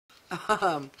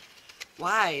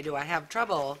Why do I have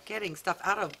trouble getting stuff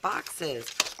out of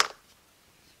boxes?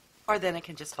 Or then it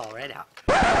can just fall right out.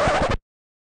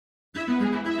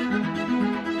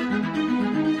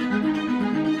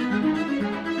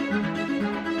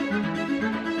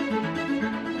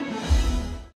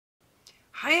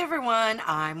 Hi everyone,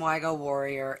 I'm Wygo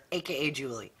Warrior, aka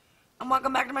Julie, and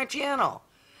welcome back to my channel.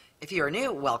 If you are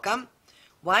new, welcome.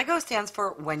 Wygo stands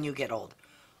for When You Get Old.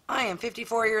 I am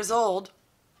 54 years old,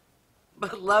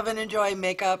 but love and enjoy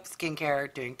makeup,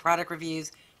 skincare, doing product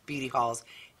reviews, beauty hauls,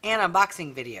 and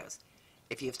unboxing videos.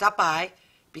 If you've stopped by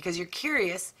because you're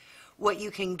curious what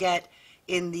you can get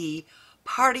in the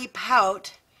Party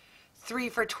Pout 3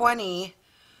 for $20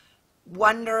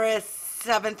 wondrous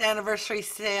 7th anniversary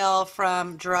sale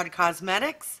from Gerard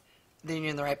Cosmetics, then you're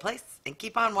in the right place, and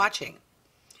keep on watching.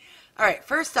 Alright,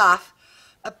 first off,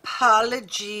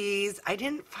 apologies. I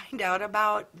didn't find out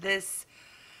about this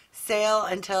sale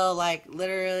until like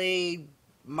literally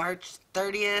March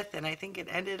 30th, and I think it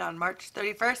ended on March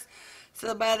 31st.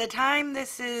 So by the time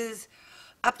this is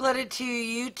uploaded to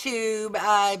YouTube,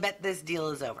 I bet this deal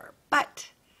is over. But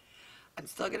I'm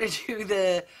still going to do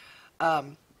the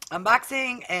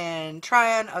unboxing and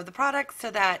try-on of the products so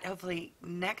that hopefully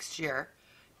next year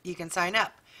you can sign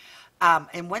up.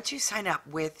 And once you sign up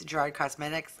with Gerard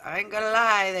Cosmetics, I ain't gonna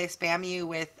lie, they spam you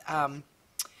with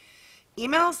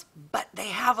emails, but they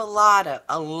have a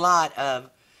lot of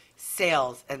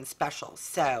sales and specials.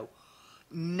 So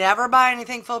never buy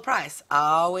anything full price.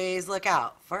 Always look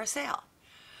out for a sale.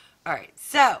 All right,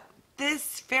 so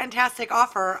this fantastic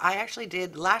offer I actually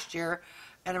did last year,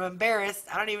 and I'm embarrassed.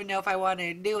 I don't even know if I want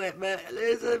to do it, but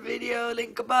there's a video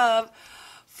link above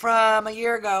from a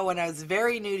year ago when I was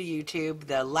very new to YouTube.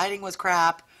 The lighting was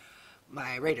crap.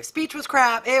 My rate of speech was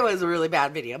crap. It was a really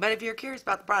bad video. But if you're curious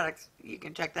about the products, you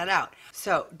can check that out.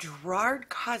 So, Gerard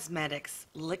Cosmetics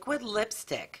liquid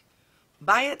lipstick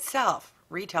by itself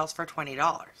retails for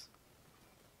 $20.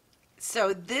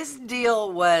 So this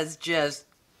deal was just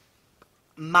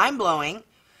mind-blowing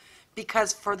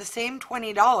because for the same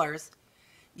 $20,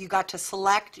 you got to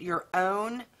select your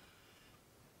own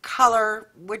color,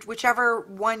 whichever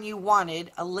one you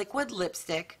wanted, a liquid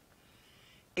lipstick,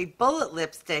 a bullet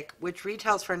lipstick, which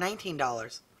retails for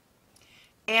 $19,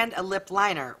 and a lip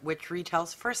liner, which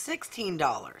retails for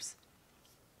 $16.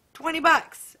 20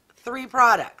 bucks, 3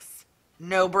 products,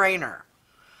 no brainer.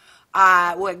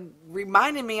 What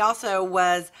reminded me also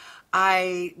was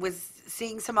I was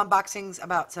seeing some unboxings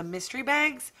about some mystery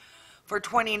bags for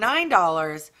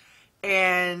 $29,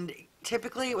 and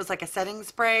typically it was like a setting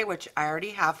spray, which I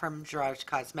already have from Gerard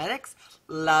Cosmetics.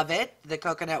 Love it, the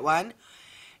coconut one.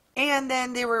 And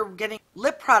then they were getting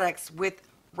lip products with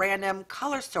random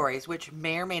color stories, which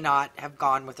may or may not have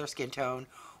gone with their skin tone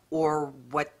or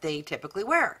what they typically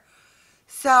wear.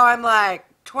 So I'm like,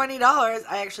 $20,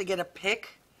 I actually get to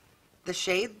pick the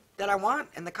shade that I want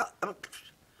and the color.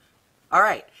 All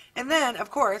right. And then,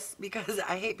 of course, because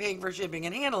I hate paying for shipping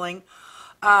and handling,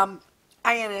 I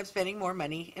ended up spending more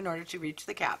money in order to reach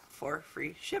the cap for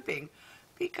free shipping,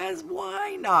 because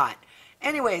why not?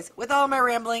 Anyways, with all my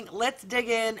rambling, let's dig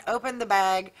in, open the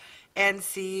bag, and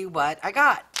see what I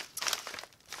got.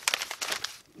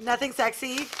 Nothing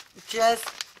sexy, just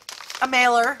a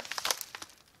mailer.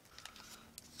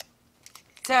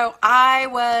 So I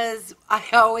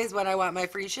always, when I want my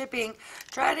free shipping,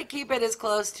 try to keep it as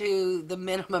close to the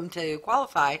minimum to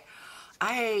qualify.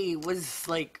 I was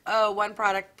like, oh, one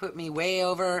product put me way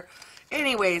over.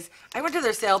 Anyways, I went to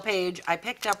their sale page. I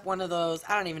picked up one of those.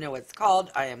 I don't even know what it's called.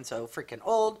 I am so freaking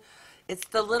old. It's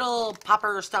the little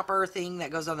popper stopper thing that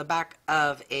goes on the back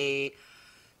of a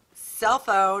cell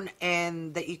phone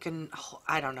and that you can,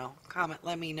 I don't know, comment,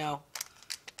 let me know.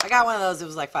 I got one of those. It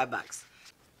was like $5.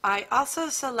 I also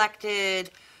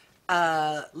selected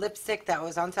a lipstick that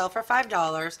was on sale for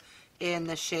 $5 in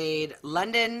the shade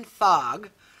London Fog.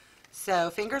 So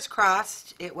fingers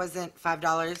crossed it wasn't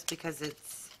 $5 because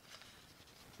it's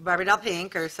Barbie doll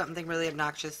pink or something really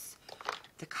obnoxious.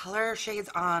 The color shades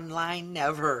online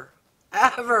never,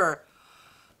 ever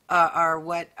are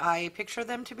what I picture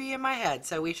them to be in my head.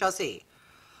 So we shall see.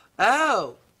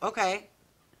 Oh, okay.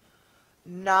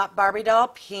 Not Barbie doll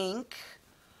pink.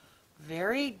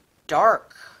 Very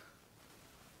dark.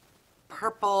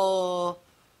 Purple,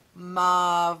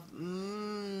 mauve.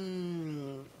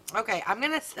 Okay, I'm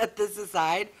going to set this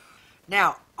aside.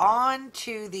 Now, on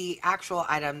to the actual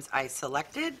items I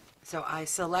selected. So I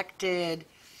selected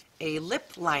a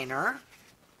lip liner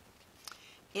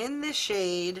in the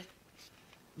shade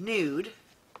Nude.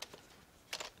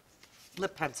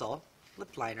 Lip pencil.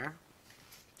 Lip liner.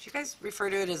 Do you guys refer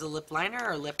to it as a lip liner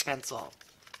or lip pencil?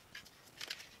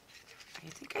 I I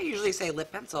think I usually say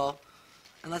lip pencil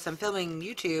unless I'm filming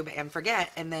YouTube and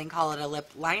forget and then call it a lip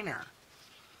liner.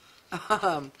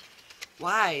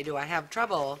 Why do I have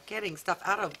trouble getting stuff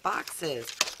out of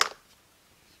boxes?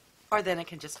 Or then it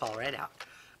can just fall right out.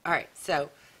 All right, so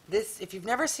this, if you've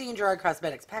never seen Gerard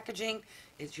Cosmetics packaging,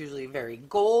 it's usually very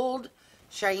gold,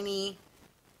 shiny.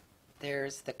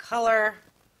 There's the color.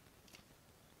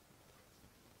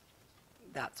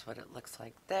 That's what it looks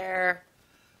like there.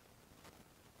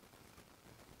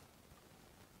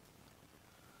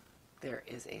 There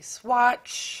is a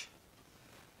swatch.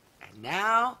 And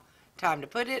now, time to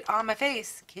put it on my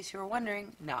face. In case you were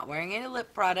wondering, not wearing any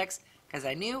lip products because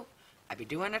I knew I'd be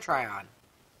doing a try-on.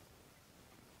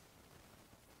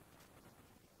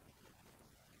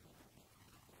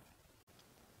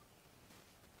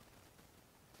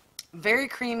 Very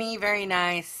creamy, very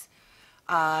nice.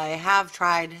 I have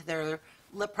tried their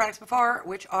lip products before,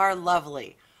 which are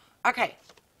lovely. Okay,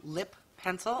 lip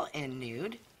pencil in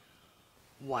nude.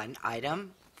 One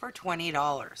item for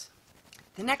 $20.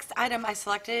 The next item I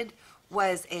selected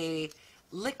was a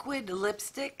liquid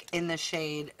lipstick in the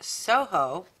shade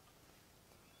Soho.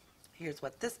 Here's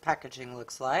what this packaging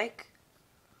looks like.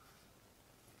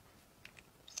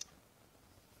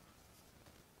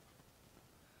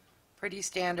 Pretty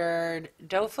standard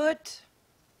doe foot.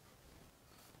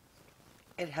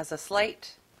 It has a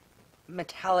slight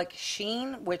metallic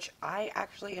sheen, which I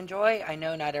actually enjoy. I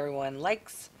know not everyone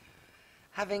likes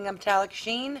having a metallic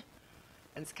sheen.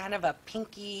 It's kind of a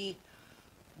pinky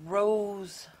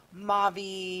rose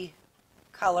mauve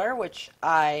color, which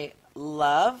I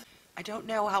love. I don't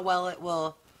know how well it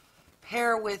will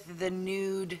pair with the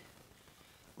nude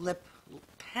lip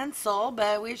pencil,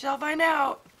 but we shall find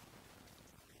out.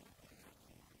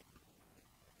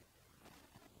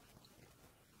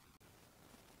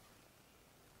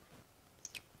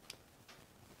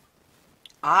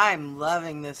 I'm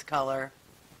loving this color.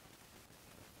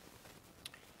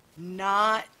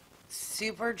 Not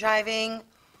super jiving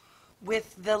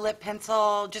with the lip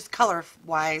pencil, just color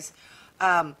wise.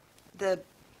 The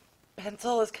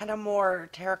pencil is kind of more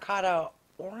terracotta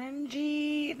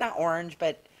orangey, not orange,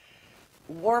 but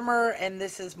warmer, and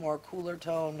this is more cooler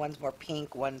tone. One's more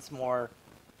pink, one's more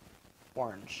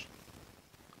orange.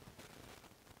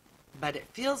 But it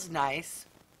feels nice.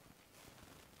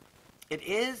 It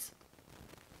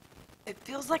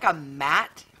feels like a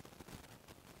matte.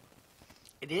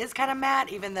 It is kind of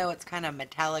matte, even though it's kind of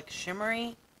metallic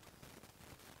shimmery.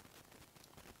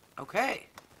 Okay.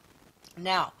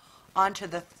 Now, on to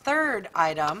the third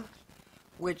item,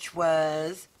 which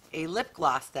was a lip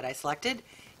gloss that I selected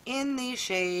in the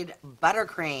shade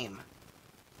Buttercream.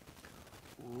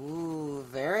 Ooh,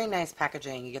 very nice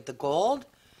packaging. You get the gold,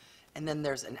 and then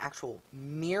there's an actual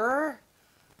mirror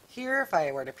here if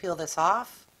I were to peel this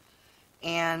off.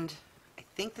 And I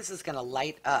think this is going to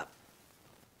light up.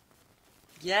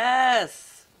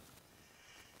 Yes!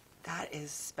 That is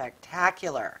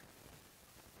spectacular.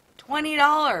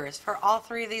 $20 for all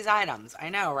three of these items. I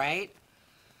know, right?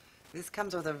 This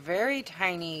comes with a very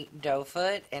tiny doe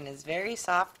foot and is very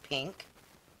soft pink.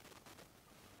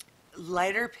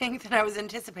 Lighter pink than I was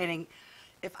anticipating.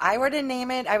 If I were to name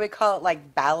it, I would call it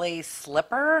like ballet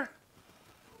slipper.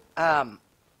 But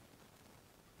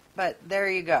there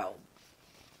you go.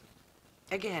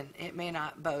 Again, it may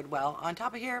not bode well on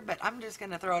top of here, but I'm just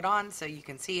going to throw it on so you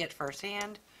can see it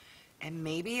firsthand. And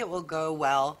maybe it will go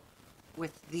well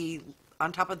with the,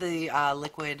 on top of the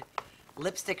liquid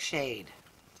lipstick shade.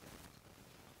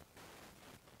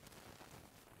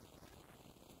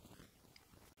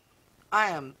 I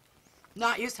am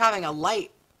not used to having a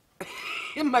light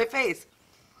in my face.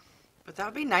 But that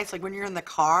would be nice, like when you're in the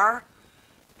car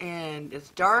and it's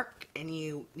dark and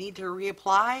you need to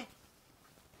reapply.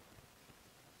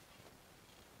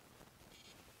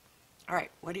 All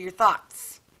right, what are your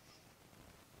thoughts?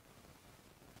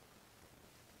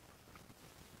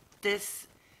 This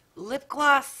lip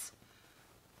gloss,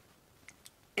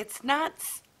 it's not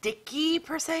sticky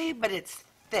per se, but it's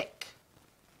thick,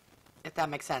 if that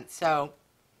makes sense. So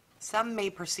some may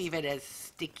perceive it as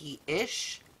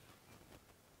sticky-ish,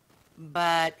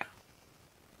 but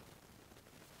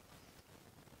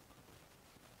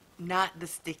not the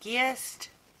stickiest.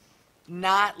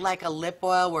 Not like a lip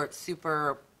oil where it's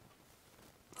super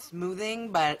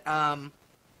smoothing, but I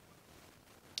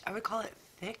would call it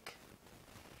thick,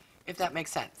 if that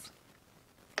makes sense.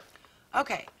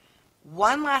 Okay,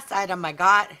 one last item I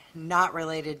got, not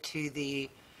related to the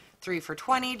 3 for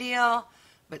 $20 deal,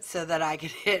 but so that I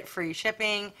could hit free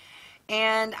shipping.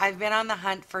 And I've been on the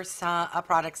hunt for a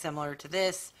product similar to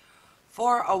this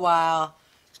for a while,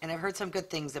 and I've heard some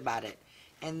good things about it.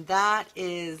 And that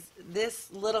is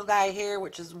this little guy here,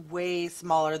 which is way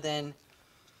smaller than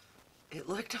it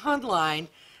looked online.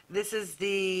 This is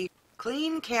the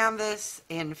Clean Canvas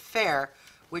in Fair,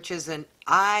 which is an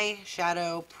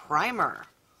eyeshadow primer.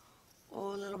 Oh,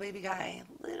 little baby guy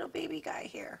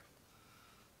here.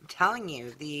 I'm telling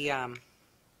you, the,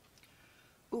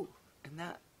 ooh, and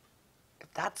that,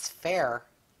 if that's fair,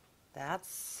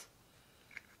 that's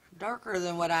darker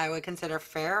than what I would consider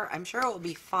fair. I'm sure it will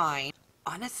be fine.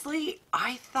 Honestly,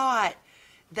 I thought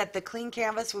that the Clean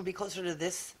Canvas would be closer to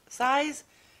this size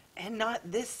and not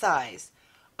this size.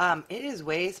 It is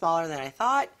way smaller than I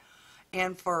thought.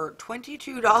 And for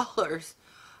 $22,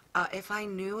 if I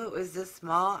knew it was this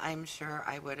small, I'm sure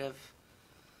I would have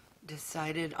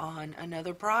decided on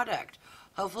another product.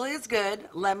 Hopefully it's good.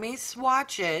 Let me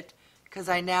swatch it because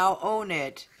I now own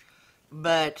it.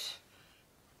 But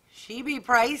she be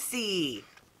pricey.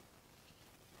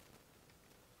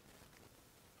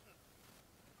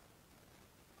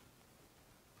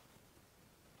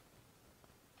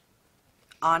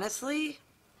 Honestly,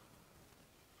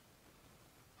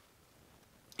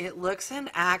 it looks and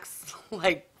acts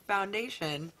like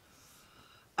foundation.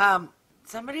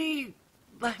 Somebody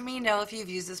let me know if you've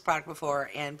used this product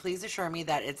before, and please assure me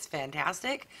that it's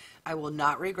fantastic. I will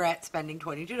not regret spending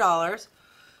 $22,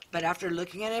 but after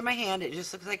looking at it in my hand, it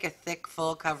just looks like a thick,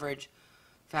 full coverage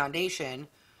foundation,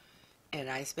 and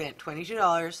I spent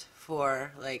 $22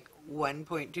 for like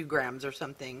 1.2 grams or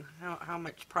something. How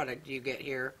much product do you get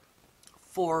here?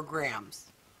 4 grams.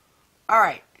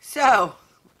 Alright, so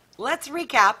let's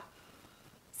recap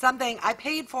something I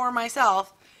paid for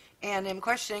myself and am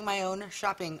questioning my own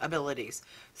shopping abilities.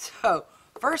 So,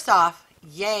 first off,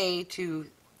 yay to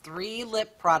 3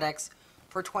 lip products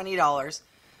for $20,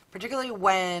 particularly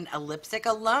when a lipstick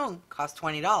alone costs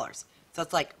 $20. So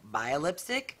it's like, buy a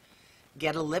lipstick,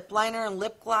 get a lip liner and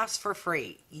lip gloss for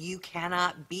free. You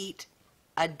cannot beat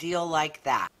a deal like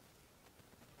that.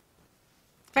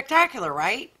 Spectacular,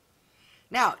 right?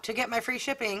 Now, to get my free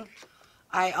shipping,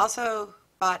 I also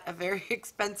bought a very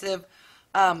expensive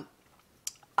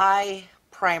eye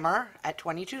primer at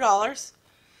 $22.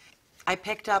 I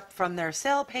picked up from their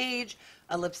sale page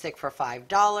a lipstick for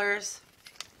 $5.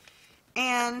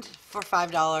 And for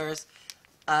 $5,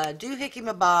 a doohickey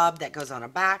mabob that goes on the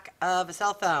back of a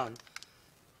cell phone.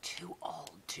 Too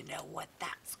old to know what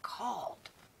that's called.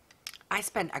 I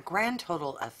spent a grand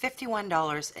total of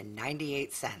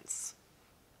 $51.98.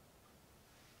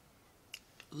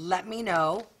 Let me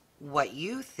know what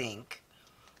you think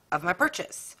of my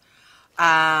purchase.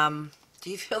 Do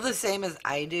you feel the same as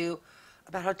I do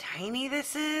about how tiny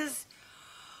this is?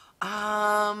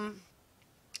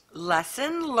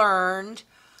 Lesson learned.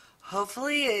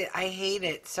 Hopefully I hate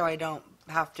it so I don't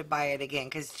have to buy it again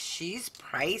because she's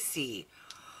pricey.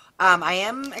 I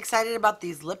am excited about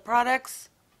these lip products.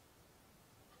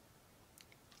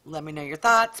 Let me know your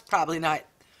thoughts. Probably not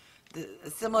the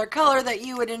similar color that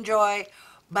you would enjoy.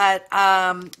 But,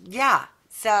 yeah.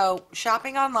 So,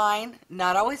 shopping online,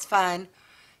 not always fun.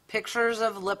 Pictures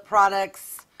of lip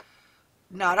products,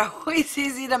 not always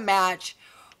easy to match.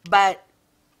 But,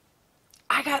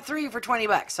 I got 3 for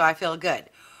 $20, so I feel good.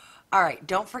 Alright,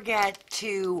 don't forget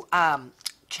to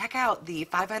check out the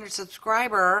 500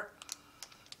 subscriber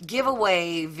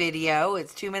giveaway video.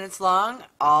 It's 2 minutes long.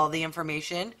 All the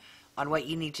information on what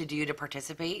you need to do to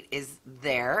participate is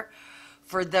there.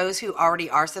 For those who already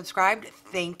are subscribed,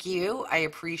 thank you. I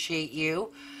appreciate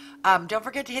you. Don't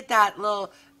forget to hit that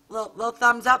little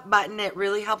thumbs up button. It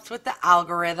really helps with the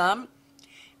algorithm.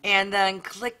 And then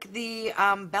click the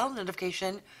bell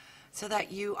notification so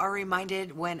that you are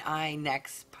reminded when I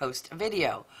next post a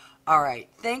video. All right.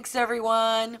 Thanks,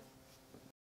 everyone.